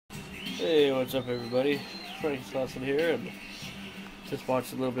Hey, what's up, everybody? Frank Slauson here, and just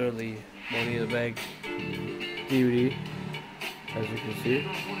watched a little bit of the Money in the Bank DVD, as you can see.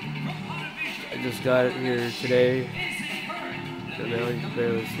 I just got it here today. You know, you can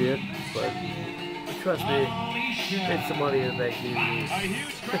barely see it, but trust me, it's the Money in the Bank DVD.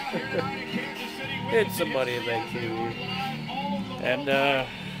 It's the Money in the Bank DVD. And,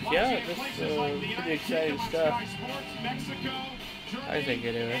 yeah, just pretty exciting stuff. I think,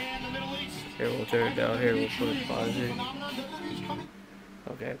 anyway. Here, we'll turn it down. Here, we'll put it pause here.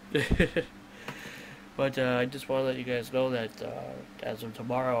 Okay. But I just want to let you guys know that as of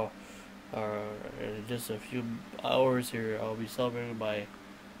tomorrow, in just a few hours here, I'll be celebrating my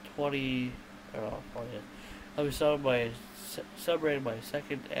 20. I'll be celebrating my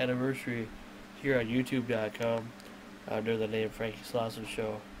second anniversary here on YouTube.com under the name Frankie Slauson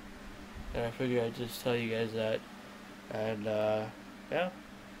Show. And I figured I'd just tell you guys that. And yeah.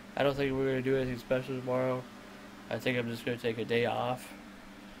 I don't think we're going to do anything special tomorrow. I think I'm just going to take a day off.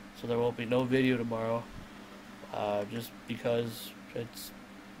 So there won't be no video tomorrow. Just because it's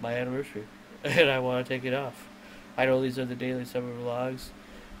my anniversary. And I want to take it off. I know these are the daily summer vlogs.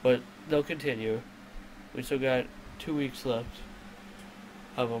 But they'll continue. We still got 2 weeks left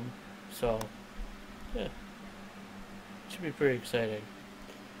of them. So, yeah. Should be pretty exciting.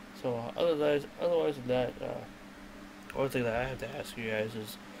 So, otherwise than that, one thing that I have to ask you guys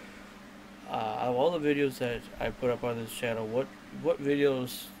is, out of all the videos that I put up on this channel, what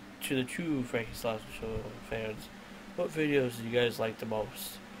videos, to the true Frankie Slauson Show fans, what videos do you guys like the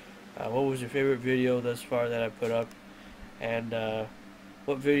most? What was your favorite video thus far that I put up? And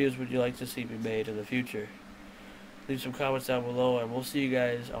what videos would you like to see me made in the future? Leave some comments down below, and we'll see you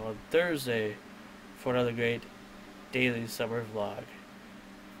guys on Thursday for another great daily summer vlog.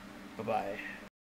 Bye-bye.